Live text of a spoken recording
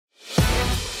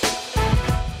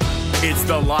It's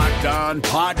the Locked On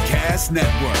Podcast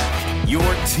Network, your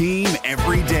team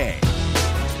every day.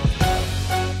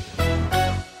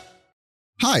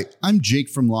 Hi, I'm Jake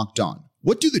from Locked On.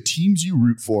 What do the teams you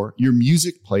root for, your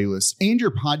music playlists, and your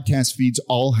podcast feeds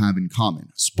all have in common?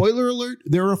 Spoiler alert,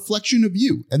 they're a reflection of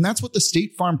you, and that's what the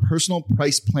State Farm Personal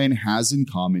Price Plan has in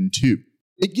common too.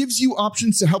 It gives you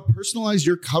options to help personalize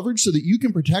your coverage so that you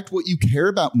can protect what you care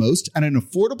about most at an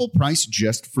affordable price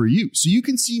just for you, so you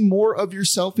can see more of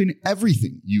yourself in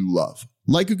everything you love.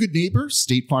 Like a good neighbor,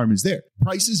 State Farm is there.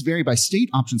 Prices vary by state,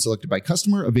 options selected by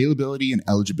customer, availability, and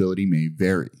eligibility may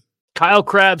vary. Kyle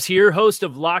Krabs here, host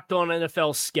of Locked On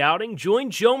NFL Scouting.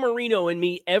 Join Joe Marino and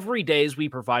me every day as we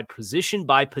provide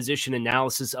position-by-position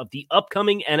analysis of the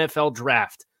upcoming NFL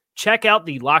Draft. Check out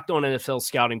the Locked On NFL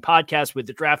Scouting podcast with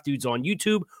the Draft Dudes on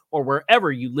YouTube or wherever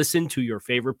you listen to your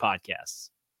favorite podcasts.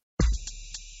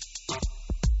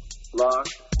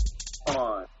 Locked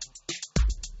On.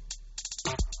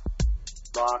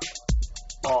 Locked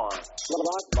On.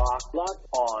 Locked On.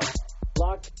 Locked On.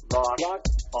 Locked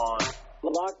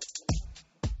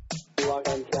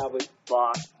On Cowboys.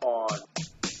 Locked On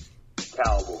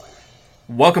Cowboys.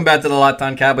 Welcome back to the Locked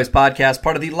On Cowboys podcast,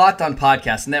 part of the Locked On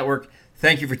Podcast Network.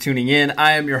 Thank you for tuning in.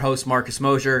 I am your host, Marcus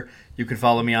Mosher. You can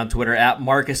follow me on Twitter at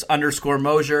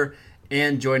Marcus_Mosher.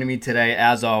 And joining me today,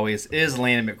 as always, is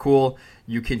Landon McCool.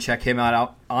 You can check him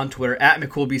out on Twitter at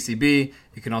McCoolBCB.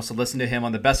 You can also listen to him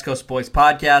on the Best Coast Boys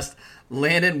podcast.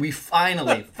 Landon, we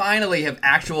finally have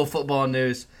actual football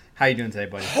news. How you doing today,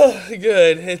 buddy?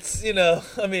 Good. It's,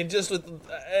 just with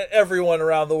everyone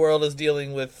around the world is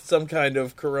dealing with some kind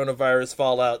of coronavirus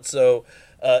fallout, so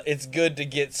it's good to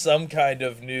get some kind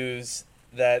of news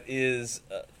that is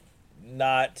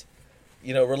not,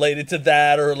 related to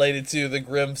that or related to the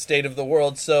grim state of the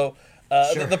world. So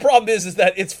Sure. the problem is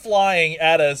that it's flying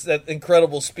at us at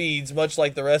incredible speeds, much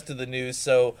like the rest of the news.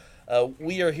 So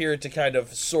we are here to kind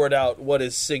of sort out what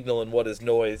is signal and what is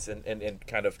noise and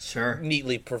kind of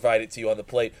neatly provide it to you on the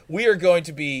plate. We are going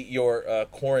to be your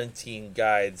quarantine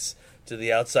guides to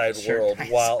the outside world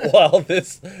nice. while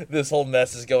this whole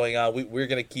mess is going on. We're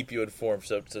going to keep you informed,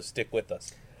 so stick with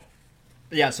us.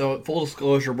 Yeah, so full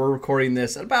disclosure, we're recording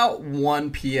this at about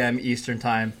 1 p.m. Eastern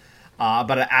Time,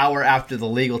 about an hour after the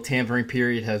legal tampering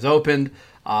period has opened.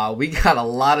 We got a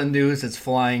lot of news that's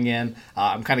flying in.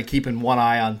 I'm kind of keeping one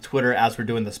eye on Twitter as we're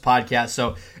doing this podcast.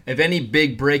 So if any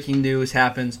big breaking news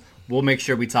happens, we'll make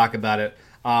sure we talk about it.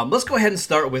 Let's go ahead and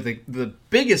start with the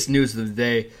biggest news of the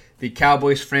day, the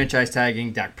Cowboys franchise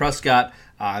tagging Dak Prescott.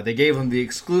 They gave him the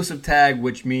exclusive tag,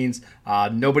 which means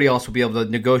nobody else will be able to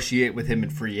negotiate with him in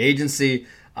free agency.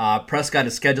 Prescott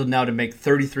is scheduled now to make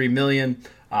 $33 million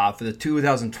for the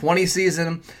 2020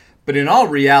 season. But in all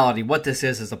reality, what this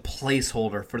is a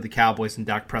placeholder for the Cowboys and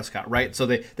Dak Prescott, right? So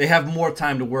they have more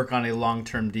time to work on a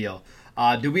long-term deal.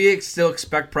 Do we still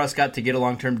expect Prescott to get a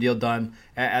long-term deal done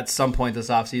at some point this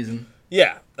offseason?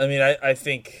 Yeah. I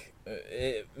think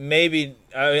maybe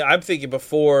 – I'm thinking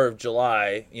before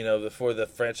July, before the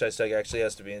franchise tag actually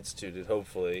has to be instituted,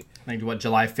 hopefully. I think,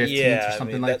 July 15th or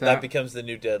something like that? That becomes the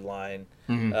new deadline.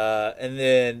 Mm-hmm. And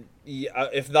then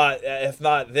if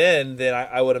not then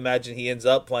I would imagine he ends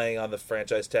up playing on the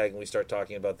franchise tag and we start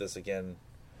talking about this again.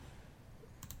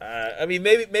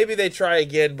 Maybe they try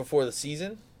again before the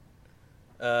season.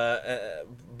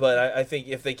 But I think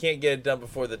if they can't get it done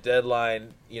before the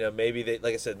deadline, maybe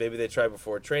they try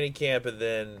before training camp and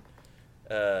then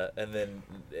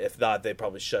if not, they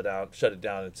probably shut it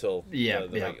down until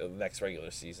the next regular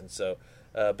season. So,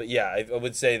 but yeah, I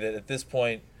would say that at this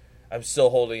point, I'm still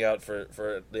holding out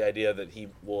for the idea that he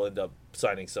will end up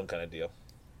signing some kind of deal.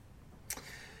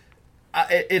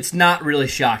 It's not really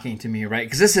shocking to me, right?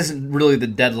 Because this isn't really the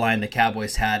deadline the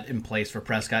Cowboys had in place for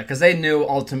Prescott, because they knew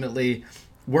ultimately,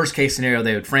 worst case scenario,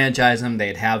 they would franchise him.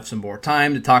 They'd have some more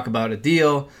time to talk about a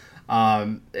deal.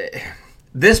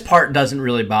 This part doesn't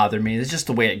really bother me. It's just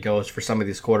the way it goes for some of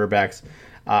these quarterbacks.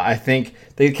 I think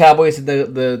the Cowboys,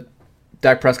 the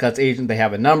Dak Prescott's agent, they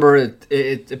have a number.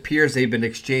 It appears they've been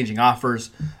exchanging offers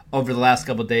over the last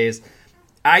couple of days.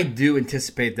 I do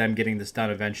anticipate them getting this done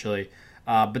eventually.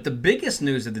 But the biggest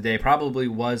news of the day probably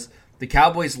was the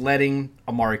Cowboys letting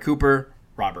Amari Cooper,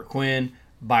 Robert Quinn,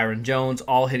 Byron Jones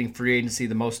all hitting free agency,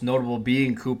 the most notable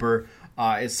being Cooper.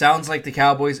 It sounds like the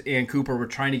Cowboys and Cooper were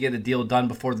trying to get a deal done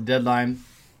before the deadline.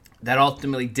 That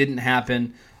ultimately didn't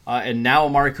happen, and now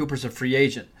Amari Cooper's a free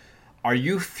agent. Are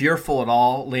you fearful at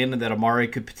all, Landon, that Amari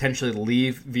could potentially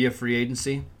leave via free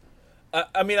agency?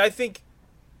 I think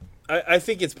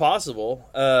it's possible.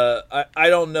 I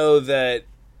don't know that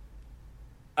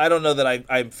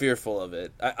I'm fearful of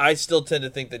it. I still tend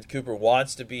to think that Cooper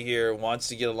wants to be here, wants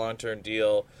to get a long-term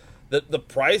deal. The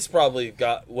price probably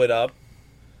went up.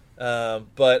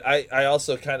 But I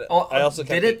also kind of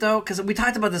did it though? Because we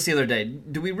talked about this the other day.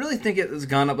 Do we really think it has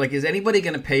gone up? Like, is anybody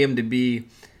going to pay him to be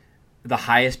the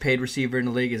highest paid receiver in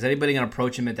the league? Is anybody going to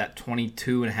approach him at that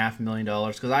 $22.5 million?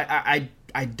 Because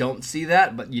I don't see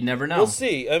that, but you never know. We'll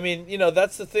see. I mean,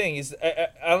 that's the thing is I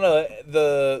don't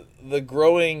know, the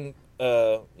growing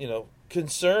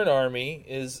concern army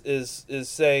is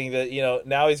saying that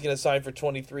now he's going to sign for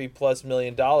 $23+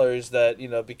 million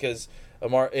that because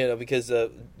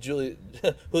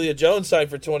Julio Jones signed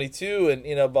for 22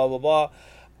 and blah blah blah.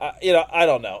 I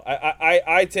don't know.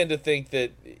 I tend to think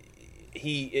that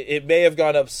it may have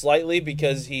gone up slightly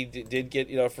because he did get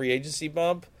a free agency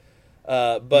bump,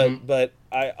 but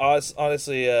I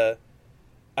honestly I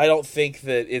don't think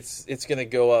that it's going to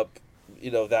go up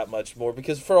that much more,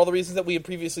 because for all the reasons that we had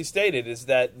previously stated, is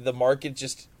that the market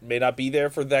just may not be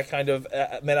there for that kind of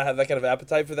may not have that kind of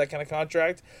appetite for that kind of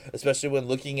contract, especially when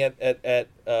looking at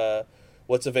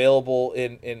what's available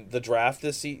in the draft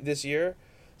this year.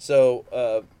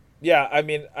 So I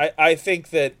mean I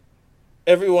think that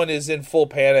everyone is in full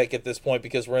panic at this point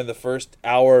because we're in the first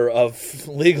hour of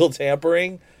legal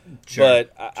tampering. Sure,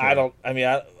 but I don't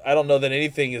know that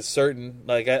anything is certain.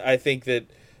 Like I think that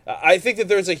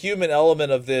there's a human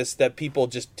element of this that people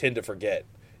just tend to forget,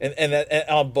 and that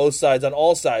on both sides, on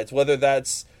all sides, whether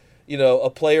that's a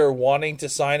player wanting to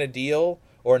sign a deal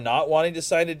or not wanting to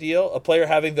sign a deal, a player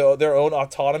having their own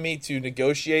autonomy to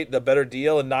negotiate the better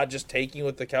deal and not just taking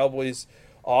what the Cowboys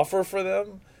offer for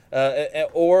them,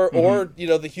 or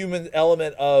the human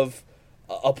element of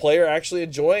a player actually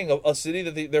enjoying a city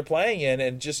that they're playing in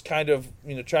and just kind of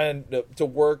trying to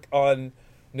work on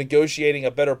negotiating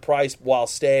a better price while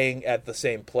staying at the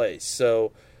same place.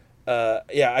 So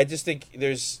I just think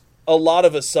there's a lot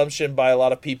of assumption by a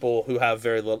lot of people who have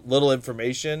very little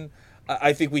information.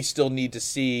 I think we still need to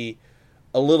see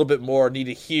a little bit more, need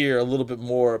to hear a little bit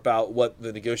more about what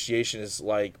the negotiation is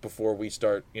like before we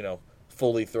start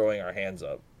fully throwing our hands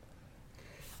up.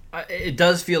 It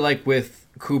does feel like with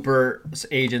Cooper's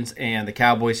agents and the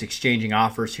Cowboys exchanging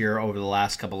offers here over the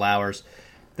last couple hours,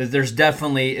 there's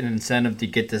definitely an incentive to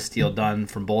get this deal done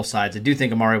from both sides. I do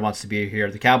think Amari wants to be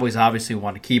here. The Cowboys obviously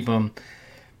want to keep him.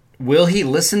 Will he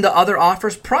listen to other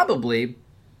offers? Probably,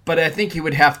 but I think he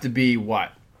would have to be, $3,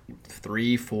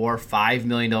 $4, $5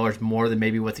 million more than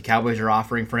maybe what the Cowboys are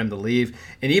offering for him to leave.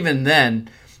 And even then,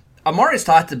 Amari's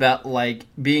talked about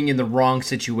being in the wrong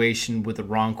situation with the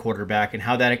wrong quarterback and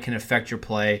how that can affect your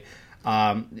play.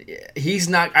 He's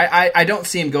not. I don't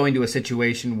see him going to a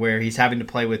situation where he's having to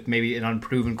play with maybe an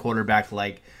unproven quarterback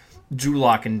like Drew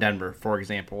Lock in Denver, for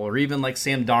example, or even like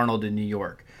Sam Darnold in New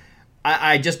York.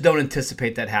 I just don't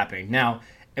anticipate that happening. Now,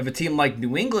 if a team like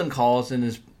New England calls and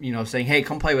is saying, "Hey,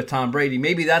 come play with Tom Brady,"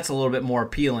 maybe that's a little bit more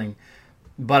appealing.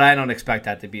 But I don't expect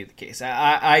that to be the case.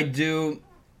 I do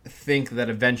think that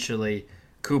eventually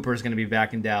Cooper is going to be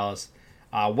back in Dallas.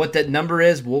 What that number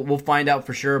is, we'll find out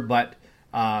for sure. But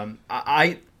I'm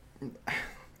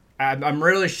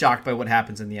really shocked by what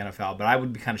happens in the NFL. But I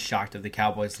would be kind of shocked if the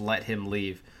Cowboys let him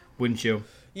leave, wouldn't you?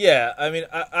 Yeah, I mean,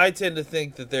 I tend to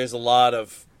think that there's a lot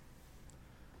of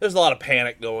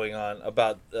panic going on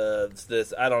about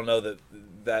this. I don't know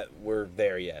that we're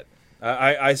there yet.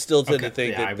 I still tend to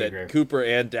think that Cooper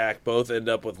and Dak both end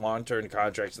up with long-term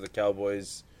contracts with the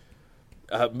Cowboys.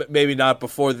 Maybe not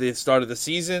before the start of the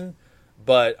season,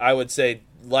 but I would say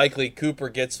likely Cooper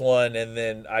gets one, and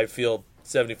then I feel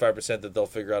 75% that they'll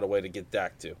figure out a way to get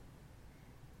Dak too.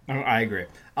 I agree.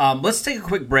 Let's take a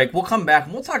quick break. We'll come back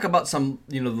and we'll talk about some,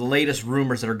 the latest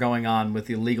rumors that are going on with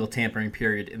the illegal tampering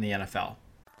period in the NFL.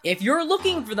 If you're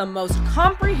looking for the most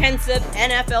comprehensive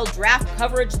NFL draft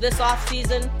coverage this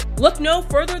offseason, look no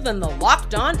further than the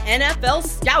Locked On NFL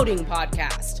Scouting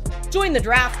Podcast. Join the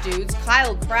draft dudes,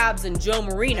 Kyle Krabs and Joe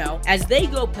Marino, as they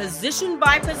go position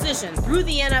by position through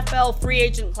the NFL free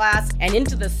agent class and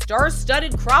into the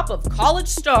star-studded crop of college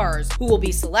stars who will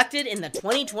be selected in the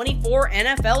 2024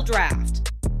 NFL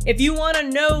Draft. If you want to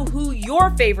know who your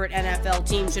favorite NFL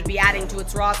team should be adding to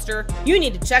its roster, you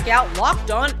need to check out Locked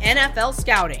On NFL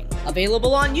Scouting,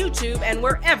 available on YouTube and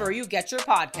wherever you get your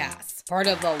podcasts. Part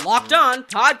of the Locked On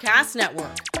Podcast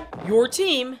Network, your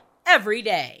team every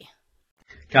day.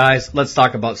 Guys, let's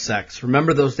talk about sex.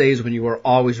 Remember those days when you were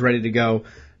always ready to go?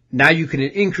 Now you can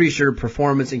increase your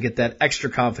performance and get that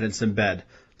extra confidence in bed.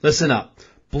 Listen up.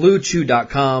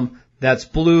 BlueChew.com. That's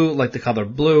blue like the color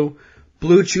blue.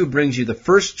 Blue Chew brings you the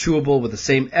first chewable with the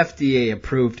same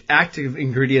FDA-approved active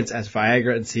ingredients as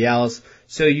Viagra and Cialis,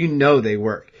 so you know they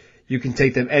work. You can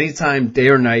take them anytime, day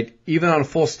or night, even on a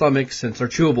full stomach since they're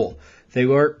chewable. They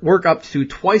work up to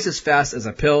twice as fast as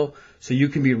a pill, so you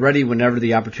can be ready whenever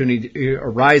the opportunity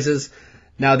arises.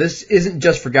 Now, this isn't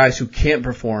just for guys who can't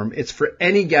perform. It's for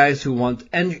any guys who want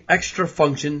extra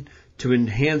function to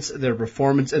enhance their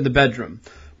performance in the bedroom.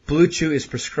 Blue Chew is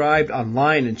prescribed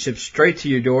online and shipped straight to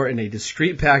your door in a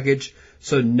discreet package,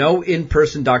 so no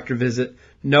in-person doctor visit,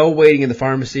 no waiting in the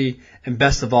pharmacy, and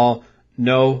best of all,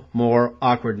 no more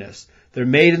awkwardness. They're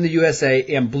made in the USA,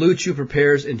 and Blue Chew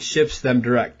prepares and ships them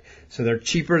direct, so they're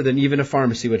cheaper than even a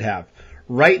pharmacy would have.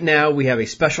 Right now, we have a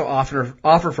special offer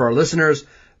for our listeners.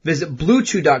 Visit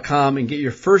BlueChew.com and get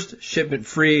your first shipment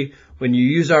free when you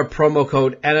use our promo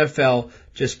code NFL.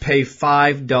 Just pay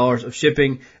 $5 of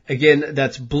shipping. Again,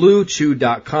 that's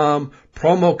BlueChew.com,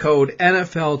 promo code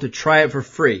NFL to try it for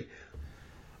free.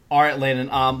 All right, Landon,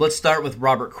 let's start with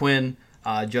Robert Quinn.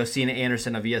 Josina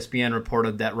Anderson of ESPN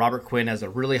reported that Robert Quinn has a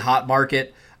really hot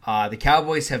market. The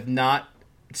Cowboys have not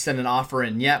sent an offer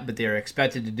in yet, but they are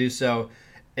expected to do so.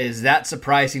 Is that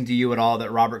surprising to you at all that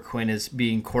Robert Quinn is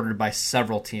being courted by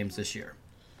several teams this year?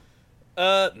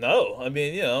 No. I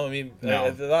mean, No.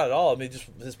 not at all. I mean, just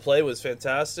his play was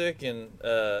fantastic, and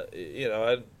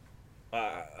it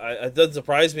doesn't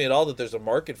surprise me at all that there's a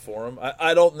market for him.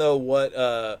 I don't know what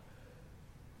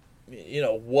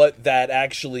what that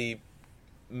actually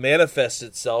manifests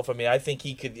itself. I mean, I think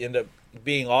he could end up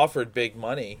being offered big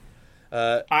money.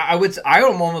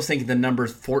 I'm almost thinking the number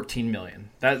is $14 million.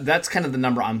 That's kind of the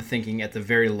number I'm thinking at the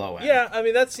very low end. Yeah, I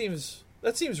mean that seems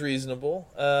reasonable.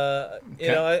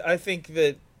 Okay. I think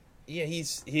that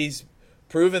he's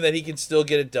proven that he can still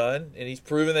get it done, and he's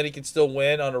proven that he can still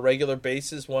win on a regular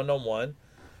basis, 1-on-1.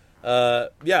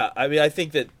 I mean I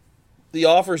think that the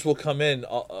offers will come in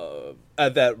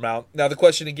at that amount. Now the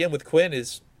question again with Quinn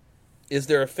is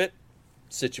there a fit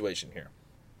situation here?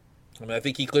 I mean I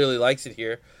think he clearly likes it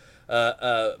here.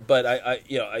 But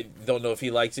I don't know if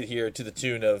he likes it here to the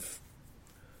tune of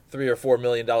 $3 or $4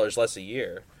 million less a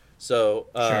year. So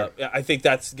Sure. I think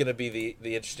that's going to be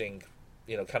the interesting,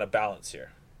 kind of balance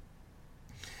here.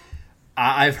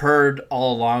 I've heard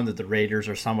all along that the Raiders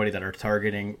are somebody that are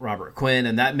targeting Robert Quinn,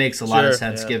 and that makes a lot of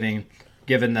sense given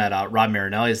that Rod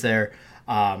Marinelli is there.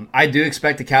 I do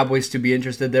expect the Cowboys to be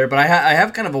interested there, but I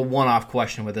have kind of a one-off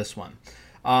question with this one.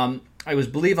 I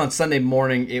believe on Sunday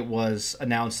morning it was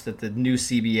announced that the new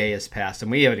CBA has passed,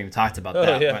 and we haven't even talked about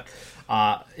that. Yeah.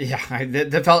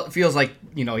 But that feels like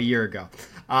a year ago.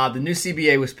 The new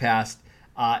CBA was passed,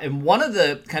 and one of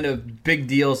the kind of big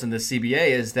deals in the CBA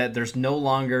is that there's no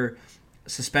longer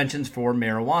suspensions for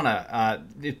marijuana.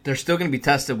 They're still going to be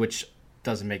tested, which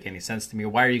doesn't make any sense to me.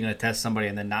 Why are you going to test somebody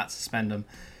and then not suspend them?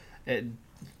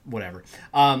 Whatever.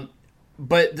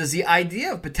 But does the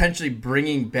idea of potentially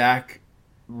bringing back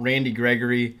Randy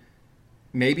Gregory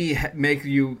maybe make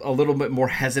you a little bit more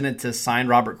hesitant to sign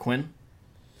Robert Quinn?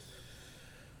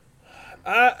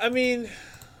 I mean,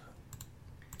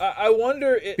 I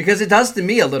wonder because it does to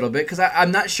me a little bit. Because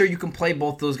I'm not sure you can play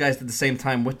both those guys at the same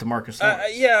time with DeMarcus Lawrence.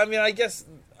 I mean, I guess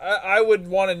I would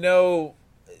want to know.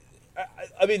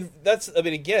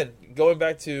 Again, going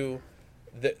back to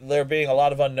there being a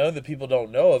lot of unknown that people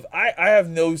don't know of. I have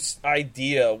no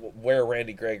idea where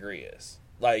Randy Gregory is.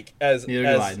 Like as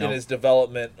in his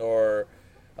development, or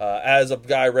as a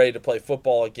guy ready to play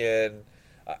football again.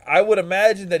 I would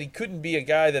imagine that he couldn't be a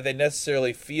guy that they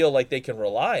necessarily feel like they can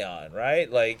rely on,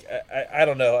 right? Like I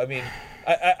don't know. I mean,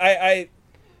 I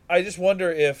just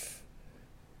wonder if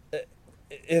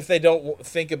they don't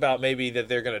think about maybe that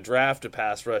they're going to draft a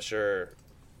pass rusher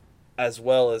as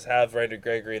well as have Randy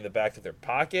Gregory in the back of their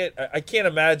pocket. I can't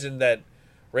imagine that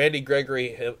Randy Gregory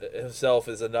himself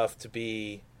is enough to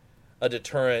be a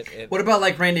deterrent. What about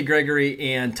like Randy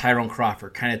Gregory and Tyrone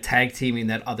Crawford kind of tag teaming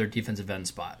that other defensive end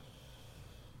spot?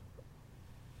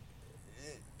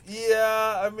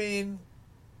 Yeah, I mean,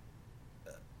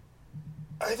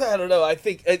 I don't know. I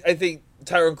think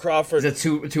Tyrone Crawford. Is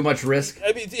it too much risk?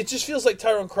 I mean, it just feels like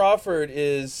Tyrone Crawford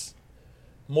is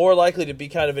more likely to be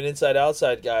kind of an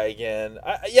inside-outside guy again.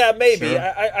 Maybe. Sure.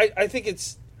 I think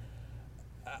it's.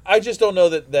 I just don't know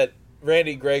that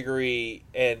Randy Gregory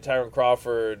and Tyrone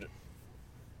Crawford.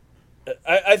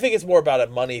 I think it's more about a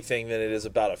money thing than it is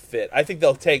about a fit. I think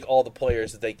they'll take all the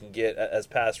players that they can get as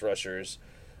pass rushers,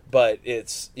 but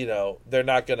it's they're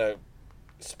not going to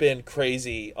spend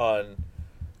crazy on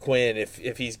Quinn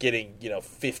if he's getting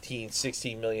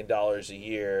 $15-16 million a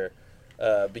year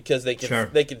because they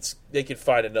can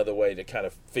find another way to kind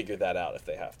of figure that out if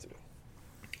they have to.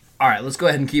 All right, let's go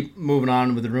ahead and keep moving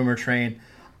on with the rumor train.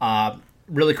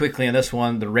 Really quickly on this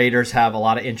one, the Raiders have a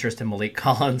lot of interest in Malik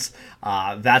Collins.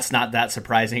 That's not that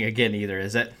surprising again either,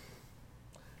 is it?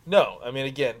 No, I mean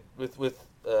again with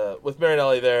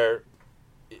Marinelli there,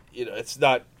 it's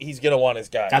not. He's going to want his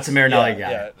guys. That's a Marinelli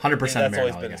guy. Yeah, 100% That's always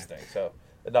Marinelli been guy. his thing. So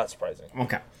not surprising.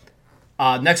 Okay.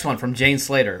 Next one from Jane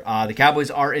Slater. The Cowboys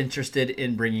are interested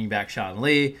in bringing back Sean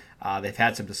Lee. They've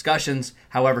had some discussions.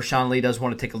 However, Sean Lee does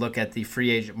want to take a look at the free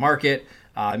agent market.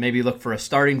 Maybe look for a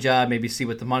starting job. Maybe see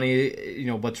what the money,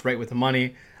 what's right with the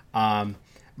money.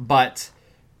 But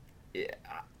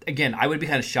again, I would be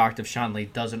kind of shocked if Sean Lee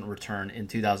doesn't return in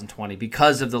 2020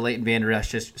 because of the Leighton Vander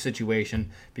Esch situation,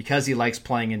 because he likes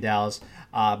playing in Dallas.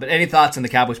 But any thoughts on the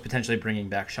Cowboys potentially bringing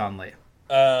back Sean Lee?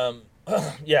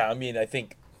 Yeah, I mean, I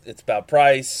think it's about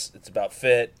price. It's about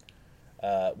fit.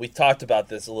 We talked about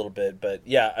this a little bit, but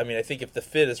yeah, I mean, I think if the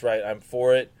fit is right, I'm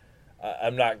for it.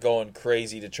 I'm not going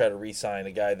crazy to try to re-sign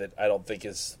a guy that I don't think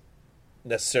is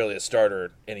necessarily a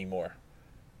starter anymore.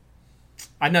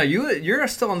 I know you're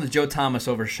still on the Joe Thomas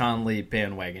over Sean Lee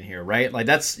bandwagon here, right? Like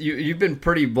that's you've been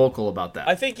pretty vocal about that.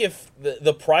 I think if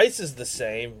the price is the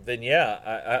same, then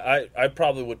yeah, I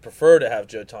probably would prefer to have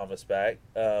Joe Thomas back.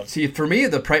 See, for me,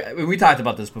 the price. We talked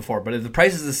about this before, but if the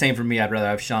price is the same for me, I'd rather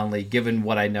have Sean Lee, given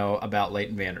what I know about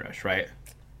Leighton Vander Esch, right?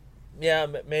 Yeah,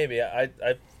 maybe. I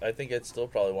think I'd still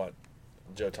probably want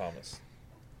Joe Thomas.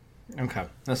 Okay,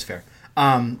 that's fair.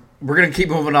 We're going to keep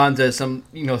moving on to some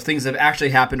things that have actually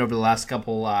happened over the last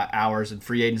couple hours in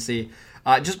free agency.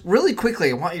 Just really quickly,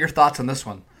 I want your thoughts on this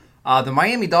one. The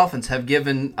Miami Dolphins have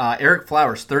given Eric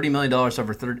Flowers $30 million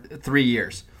over 3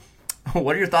 years.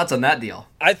 What are your thoughts on that deal?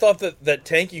 I thought that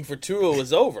tanking for Tua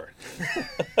was over.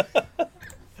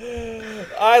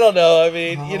 I don't know. I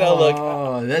mean, look.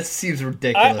 Oh, that seems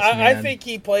ridiculous, I man. think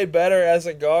he played better as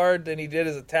a guard than he did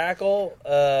as a tackle,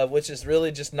 which is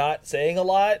really just not saying a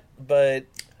lot. But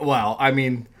well, I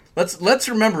mean, let's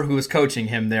remember who was coaching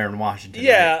him there in Washington.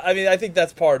 Yeah, right? I mean, I think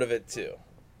that's part of it too.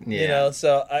 Yeah.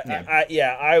 So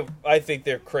I think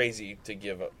they're crazy to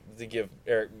give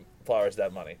Eric Flowers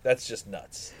that money. That's just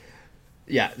nuts.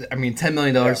 Yeah, I mean, $10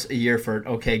 million a year for an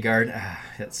okay guard,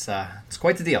 it's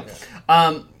quite the deal.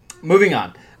 Moving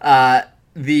on.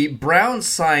 The Browns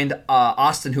signed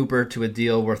Austin Hooper to a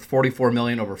deal worth $44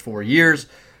 million over 4 years.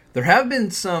 There have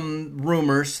been some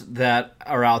rumors that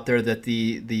are out there that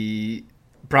the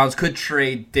Browns could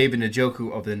trade David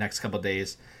Njoku over the next couple of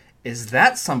days. Is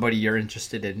that somebody you're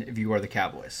interested in if you are the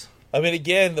Cowboys? I mean,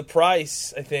 again, the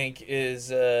price, I think,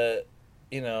 is,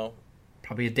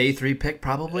 probably a day 3 pick,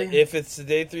 probably. If it's a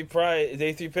day three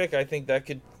pick, I think that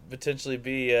could potentially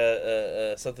be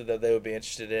something that they would be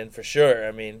interested in for sure.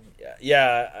 I mean,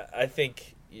 yeah, I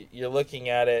think you're looking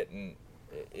at it, and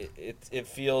it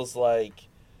feels like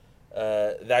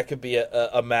that could be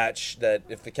a match that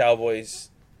if the Cowboys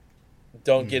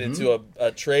don't get into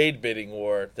a trade bidding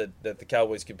war, that the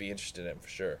Cowboys could be interested in for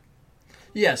sure.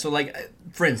 Yeah, so like,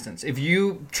 for instance, if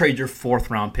you trade your 4th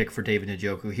round pick for David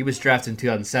Njoku, he was drafted in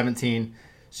 2017,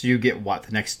 so you get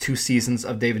the next 2 seasons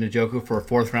of David Njoku for a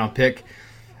 4th round pick.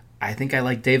 I think I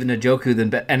like David Njoku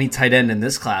than any tight end in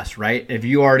this class, right? If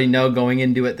you already know going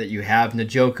into it that you have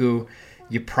Njoku,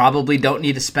 you probably don't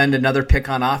need to spend another pick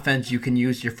on offense. You can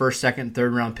use your 1st, 2nd,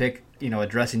 3rd round pick,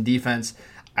 addressing defense.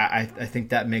 I think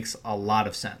that makes a lot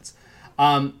of sense.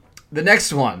 The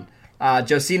next one.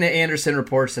 Josina Anderson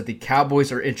reports that the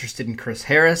Cowboys are interested in Chris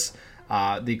Harris,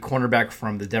 the cornerback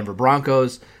from the Denver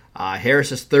Broncos.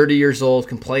 Harris is 30 years old,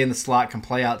 can play in the slot, can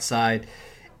play outside.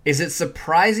 Is it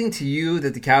surprising to you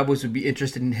that the Cowboys would be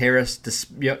interested in Harris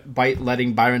despite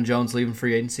letting Byron Jones leave in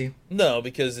free agency? No,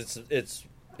 because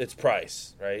it's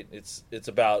price, right? It's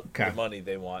about the money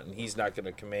they want, and he's not going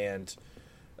to command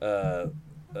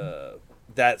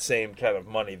that same kind of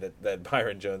money that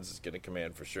Byron Jones is going to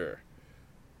command for sure.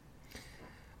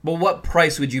 But what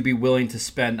price would you be willing to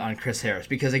spend on Chris Harris?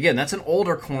 Because, again, that's an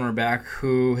older cornerback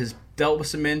who has dealt with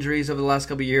some injuries over the last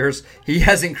couple of years. He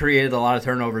hasn't created a lot of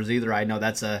turnovers either. I know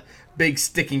that's a big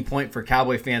sticking point for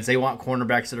Cowboy fans. They want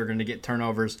cornerbacks that are going to get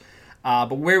turnovers.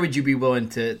 But where would you be willing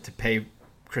to pay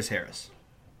Chris Harris?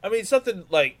 I mean, something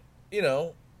like,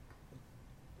 like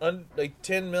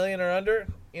 $10 million or under,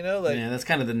 Yeah, that's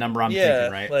kind of the number I'm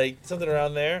thinking, right? Like something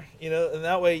around there, and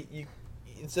that way you,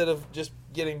 instead of just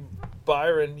getting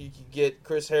Byron, you could get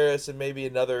Chris Harris and maybe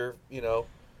another,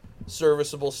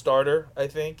 serviceable starter, I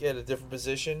think, at a different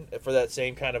position for that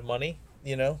same kind of money,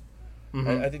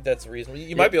 I think that's reasonable.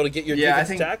 You might be able to get your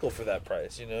defensive tackle for that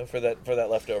price, for that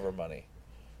leftover money.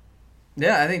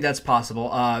 Yeah, I think that's possible.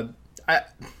 I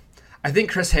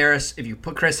think Chris Harris, if you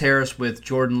put Chris Harris with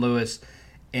Jordan Lewis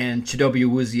and Chidobe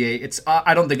Awuzie,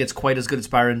 I don't think it's quite as good as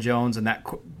Byron Jones and that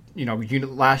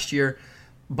unit last year,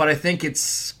 but I think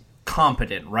it's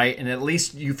competent, right? And at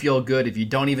least you feel good if you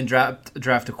don't even draft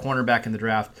a cornerback in the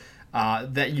draft,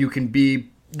 that you can be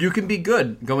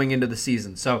good going into the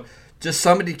season. So just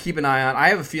somebody to keep an eye on. I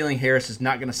have a feeling Harris is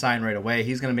not going to sign right away.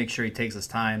 He's going to make sure he takes his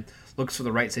time, looks for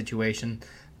the right situation.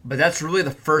 But that's really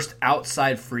the first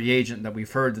outside free agent that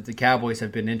we've heard that the Cowboys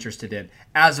have been interested in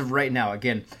as of right now.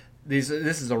 Again, this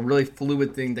is a really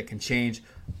fluid thing that can change,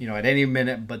 at any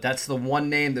minute. But that's the one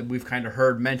name that we've kind of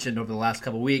heard mentioned over the last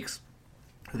couple of weeks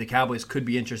who the Cowboys could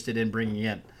be interested in bringing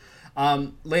in.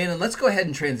 Landon, let's go ahead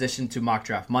and transition to Mock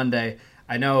Draft Monday.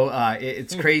 I know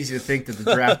it's crazy to think that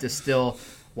the draft is still,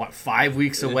 5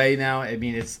 weeks away now? I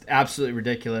mean, it's absolutely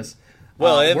ridiculous.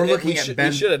 Well, we're looking at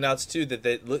Ben. We should announce too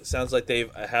that sounds like they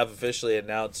have officially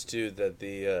announced too that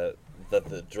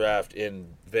the draft in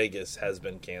Vegas has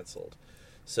been canceled.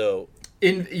 So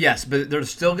yes, but they're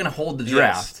still going to hold the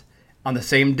draft on the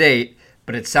same date.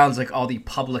 But it sounds like all the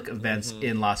public events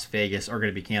in Las Vegas are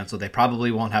going to be canceled. They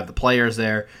probably won't have the players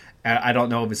there. I don't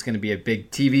know if it's going to be a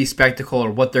big TV spectacle or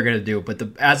what they're going to do. But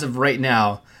as of right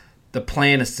now, the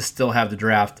plan is to still have the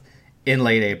draft in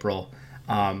late April.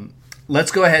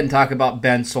 Let's go ahead and talk about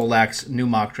Ben Solak's new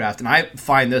mock draft. And I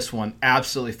find this one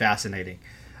absolutely fascinating.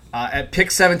 At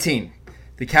pick 17,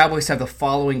 the Cowboys have the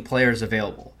following players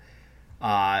available.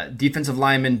 Defensive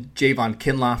lineman Javon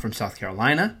Kinlaw from South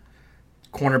Carolina.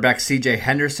 Cornerback C.J.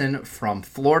 Henderson from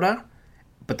Florida.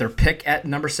 But their pick at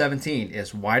number 17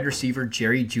 is wide receiver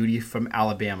Jerry Jeudy from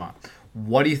Alabama.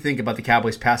 What do you think about the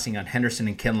Cowboys passing on Henderson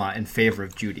and Kinlaw in favor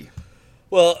of Jeudy?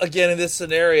 Well, again, in this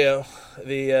scenario,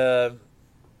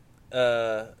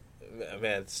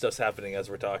 stuff's happening as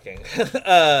we're talking.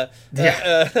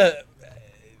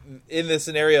 In the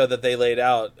scenario that they laid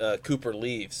out, Cooper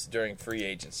leaves during free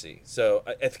agency. So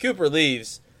if Cooper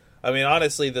leaves, I mean,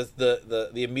 honestly,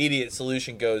 the immediate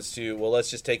solution goes to, well,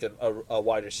 let's just take a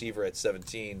wide receiver at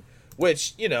 17,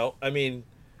 which, I mean,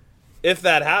 if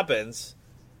that happens,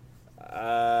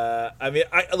 I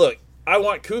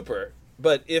want Cooper,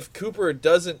 but if Cooper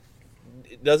doesn't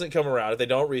come around, if they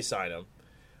don't re-sign him,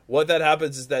 what that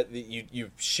happens is that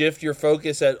you shift your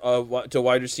focus to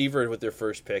wide receiver with their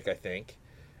first pick, I think,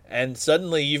 and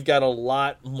suddenly you've got a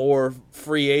lot more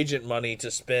free agent money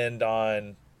to spend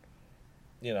on,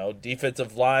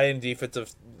 defensive line,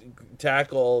 defensive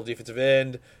tackle, defensive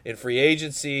end, in free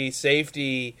agency,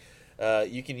 safety.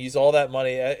 You can use all that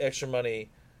money, extra money.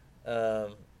 I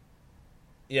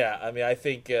mean, I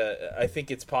think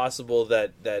it's possible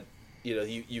that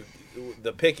you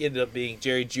the pick ended up being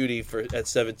Jerry Jeudy at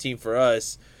 17 for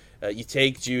us. You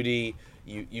take Jeudy,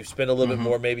 you spend a little bit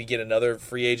more, maybe get another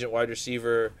free agent wide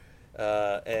receiver,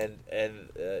 I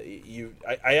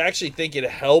actually think it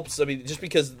helps. I mean, just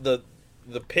because the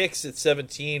picks at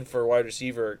 17 for wide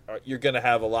receiver, you're going to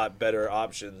have a lot better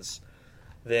options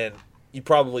than you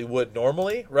probably would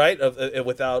normally, right?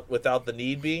 Without the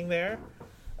need being there.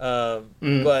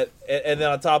 But then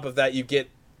on top of that, you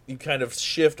kind of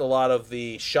shift a lot of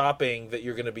the shopping that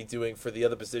you're going to be doing for the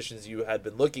other positions you had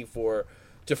been looking for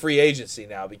to free agency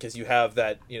now, because you have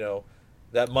that,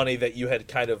 that money that you had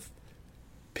kind of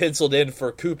penciled in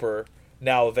for Cooper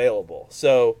now available.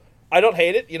 So I don't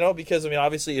hate it, because, I mean,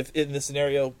 obviously if in this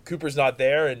scenario Cooper's not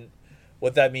there, and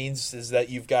what that means is that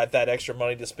you've got that extra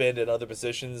money to spend in other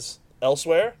positions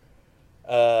elsewhere.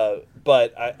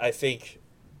 But I think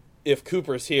if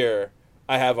Cooper's here,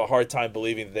 I have a hard time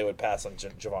believing that they would pass on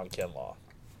Javon Kinlaw.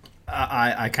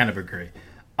 I kind of agree.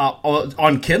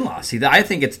 On Kinlaw, I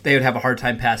think they would have a hard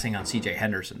time passing on C.J.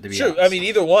 Henderson, to be honest. I mean,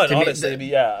 either one, honestly.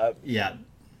 Yeah.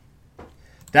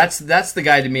 That's the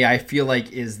guy to me I feel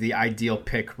like is the ideal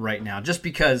pick right now, just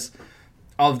because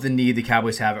of the need the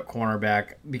Cowboys have at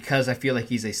cornerback, because I feel like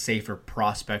he's a safer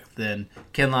prospect than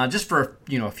Kinlaw, just for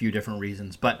a few different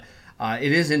reasons. But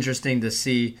it is interesting to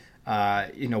see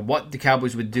what the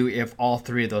Cowboys would do if all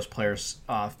three of those players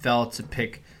fell to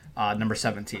pick number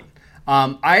 17.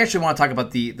 I actually want to talk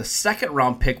about the second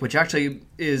round pick, which actually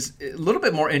is a little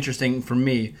bit more interesting for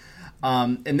me.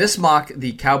 In this mock,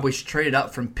 the Cowboys traded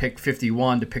up from pick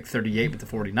 51 to pick 38 with the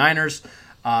 49ers.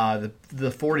 The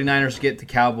 49ers get the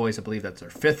Cowboys, I believe that's their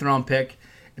fifth round pick.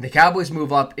 And the Cowboys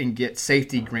move up and get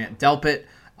safety Grant Delpit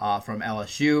from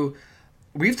LSU.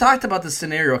 We've talked about this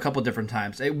scenario a couple different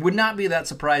times. It would not be that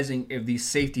surprising if these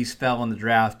safeties fell in the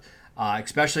draft,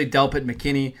 especially Delpit,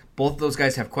 McKinney. Both of those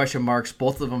guys have question marks.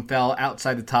 Both of them fell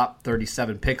outside the top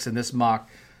 37 picks in this mock.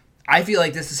 I feel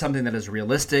like this is something that is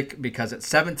realistic because at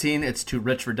 17, it's too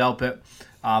rich for Delpit,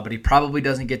 but he probably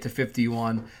doesn't get to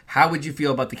 51. How would you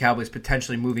feel about the Cowboys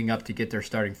potentially moving up to get their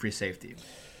starting free safety?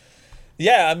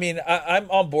 Yeah, I mean, I'm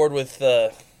on board with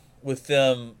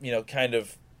them, kind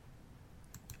of.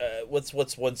 What's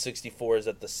 164? Is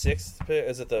that the sixth pick?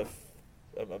 Is it the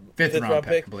fifth round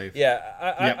pick? I believe. Yeah,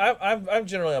 I'm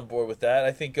generally on board with that.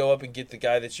 I think go up and get the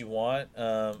guy that you want,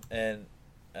 and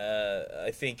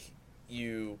I think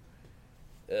you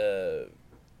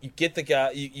get the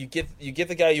guy you get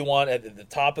the guy you want at the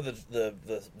top of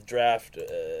the draft,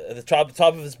 at the top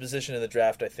of his position in the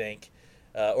draft, I think,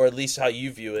 or at least how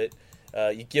you view it.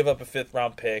 You give up a 5th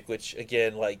round pick, which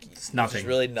again, like, it's nothing. Is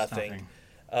really nothing.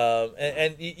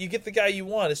 And you get the guy you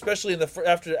want, especially in the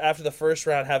after the first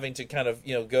round, having to kind of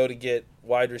go to get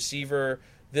wide receiver.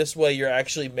 This way, you're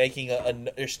actually making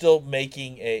you're still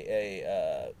making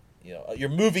you're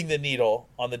moving the needle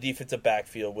on the defensive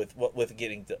backfield with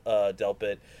getting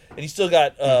Delpit, and you still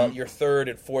got your 3rd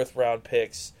and 4th round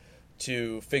picks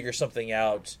to figure something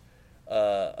out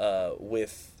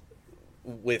with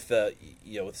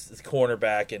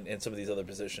cornerback and some of these other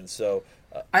positions. So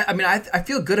I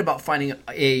feel good about finding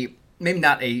maybe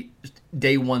not a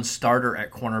day one starter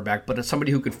at cornerback, but as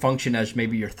somebody who could function as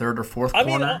maybe your 3rd or 4th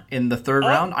corner in the 3rd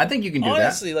round. I think you can do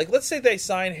honestly, like, let's say they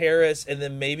sign Harris and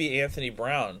then maybe Anthony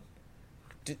Brown.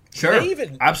 Sure,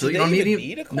 absolutely. Do they even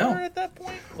need a corner at that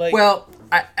point? Like, well,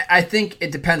 I think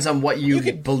it depends on what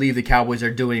you believe the Cowboys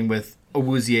are doing with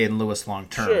Awuzie and Lewis long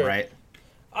term, right?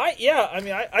 I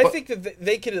think that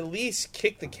they could at least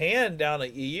kick the can down a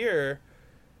year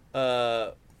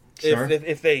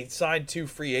if they sign 2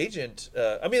 free agent.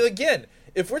 Again,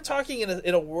 if we're talking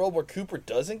in a world where Cooper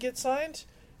doesn't get signed,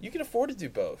 you can afford to do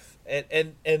both,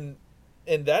 and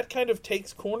that kind of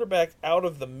takes cornerback out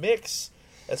of the mix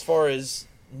as far as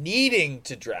needing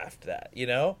to draft that,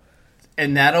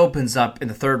 And that opens up in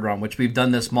the 3rd round, which we've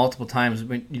done this multiple times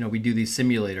when we do these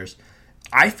simulators.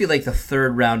 I feel like the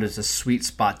 3rd round is a sweet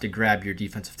spot to grab your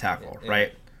defensive tackle,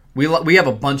 right? We have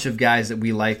a bunch of guys that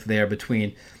we like there,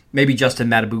 between maybe Justin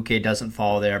Matabuke doesn't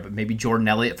fall there, but maybe Jordan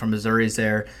Elliott from Missouri is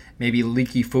there. Maybe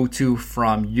Liki Fotu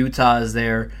from Utah is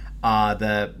there.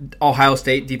 The Ohio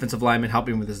State defensive lineman, help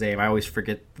me with his name. I always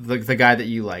forget the guy that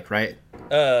you like, right?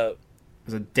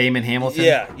 Was it Damon Hamilton?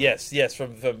 Yes,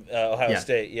 from Ohio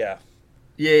State,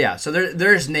 Yeah. So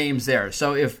there's names there.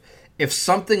 So if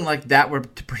something like that were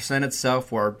to present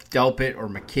itself, or Delpit or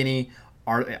McKinney,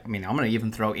 I'm going to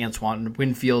even throw Antoine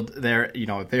Winfield there.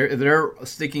 If they're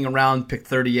sticking around, pick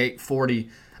 38, 40,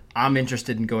 I'm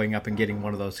interested in going up and getting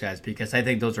one of those guys, because I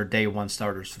think those are day one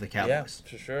starters for the Cowboys.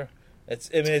 Yeah, for sure.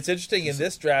 It's interesting in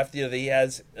this draft, that he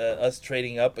has us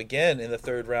trading up again in the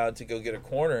 3rd round to go get a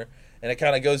corner. And it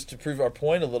kind of goes to prove our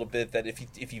point a little bit that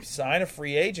if you sign a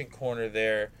free agent corner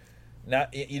there,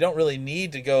 you don't really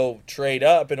need to go trade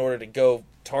up in order to go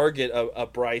target a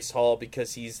Bryce Hall,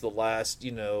 because he's the last.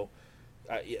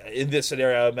 In this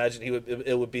scenario, I imagine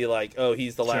it would be like, oh,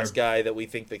 he's the last guy that we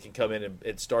think that can come in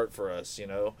and start for us.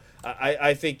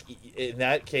 I think in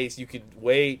that case you could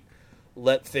wait,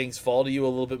 let things fall to you a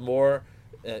little bit more.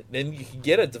 Then you can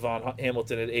get a Devon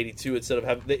Hamilton at 82 instead of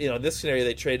having, in this scenario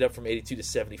they traded up from 82 to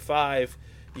 75.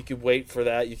 You could wait for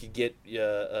that. You could get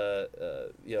a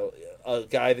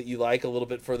guy that you like a little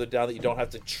bit further down that you don't have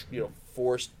to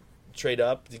force trade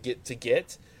up to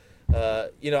get.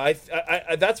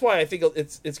 That's why I think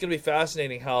it's going to be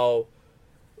fascinating how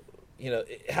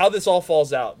this all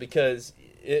falls out, because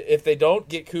if they don't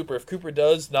get Cooper, if Cooper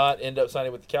does not end up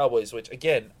signing with the Cowboys, which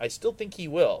again I still think he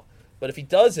will, but if he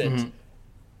doesn't,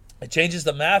 it changes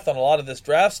the math on a lot of this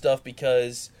draft stuff,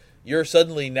 because you're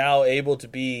suddenly now able to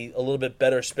be a little bit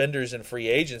better spenders in free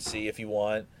agency if you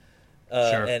want,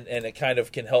 and it kind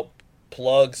of can help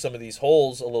plug some of these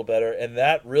holes a little better, and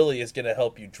that really is going to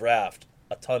help you draft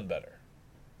a ton better.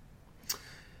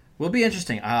 Will be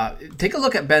interesting. Take a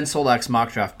look at Ben Solak's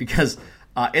mock draft, because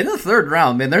in the 3rd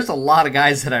round, man, there's a lot of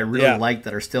guys that I really like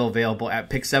that are still available at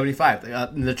pick 75.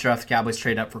 In the draft, the Cowboys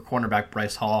trade up for cornerback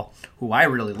Bryce Hall, who I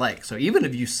really like. So even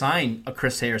if you sign a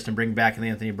Chris Harris and bring back an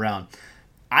Anthony Brown,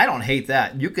 I don't hate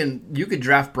that. You could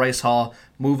draft Bryce Hall,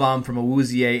 move on from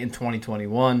Awuzie in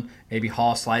 2021. Maybe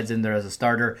Hall slides in there as a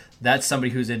starter. That's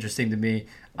somebody who's interesting to me.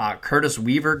 Curtis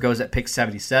Weaver goes at pick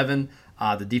 77,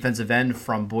 the defensive end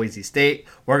from Boise State.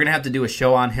 We're going to have to do a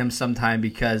show on him sometime,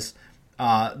 because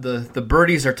the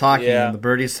birdies are talking, and the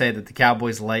birdies say that the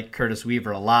Cowboys like Curtis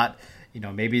Weaver a lot.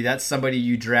 Maybe that's somebody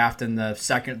you draft in the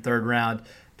 2nd, 3rd round,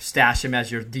 stash him as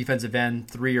your defensive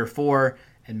end 3 or 4,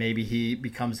 and maybe he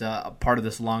becomes a part of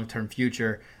this long-term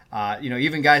future.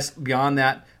 Even guys beyond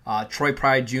that, Troy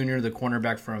Pride Jr., the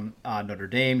cornerback from Notre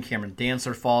Dame, Cameron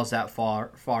Dantzler falls that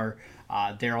far.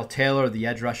 Darrell Taylor, the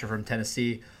edge rusher from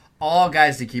Tennessee, all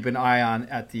guys to keep an eye on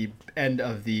at the end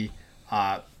of the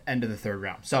 3rd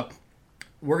round. So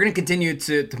we're going to continue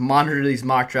to monitor these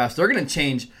mock drafts. They're going to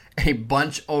change a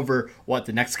bunch over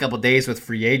the next couple of days with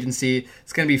free agency.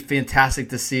 It's going to be fantastic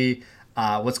to see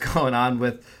what's going on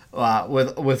with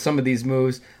some of these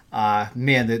moves. The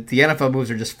NFL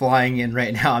moves are just flying in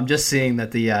right now. I'm just seeing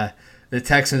that the the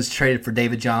Texans traded for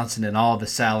David Johnson and all of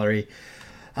his salary.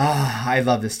 I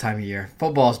love this time of year.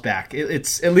 Football's back.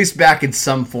 It's at least back in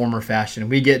some form or fashion.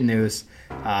 We get news.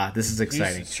 This is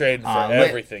exciting. Houston's trading for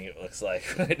everything, it looks like,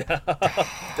 right now.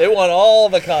 They want all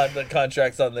the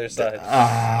contracts on their side.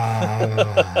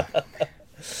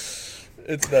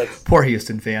 It's nuts. Poor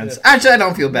Houston fans. Yeah. Actually, I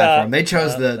don't feel bad for them. They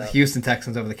chose the Houston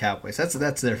Texans over the Cowboys.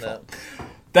 That's their fault.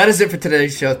 That is it for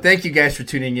today's show. Thank you guys for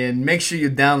tuning in. Make sure you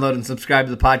download and subscribe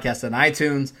to the podcast on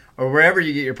iTunes or wherever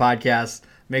you get your podcasts.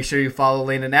 Make sure you follow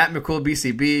Landon at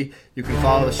McCoolBCB. You can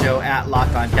follow the show at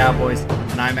Locked On Cowboys.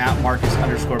 And I'm at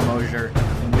Marcus_Mosier.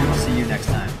 And we will see you next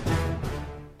time.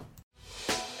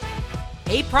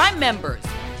 Hey, Prime members,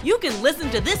 you can listen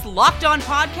to this Locked On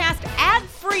podcast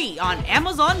ad-free on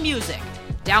Amazon Music.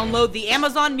 Download the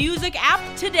Amazon Music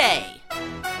app today.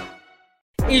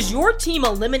 Is your team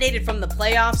eliminated from the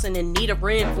playoffs and in need of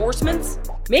reinforcements?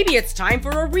 Maybe it's time for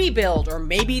a rebuild, or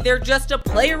maybe they're just a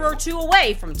player or two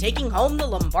away from taking home the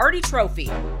Lombardi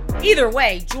Trophy. Either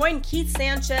way, join Keith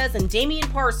Sanchez and Damian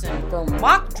Parson for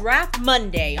Mock Draft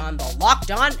Monday on the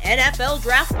Locked On NFL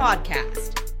Draft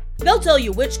Podcast. They'll tell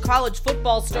you which college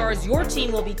football stars your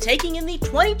team will be taking in the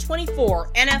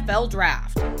 2024 NFL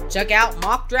Draft. Check out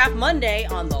Mock Draft Monday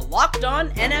on the Locked On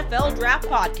NFL Draft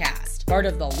Podcast, part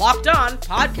of the Locked On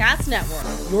Podcast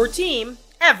Network. Your team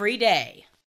every day.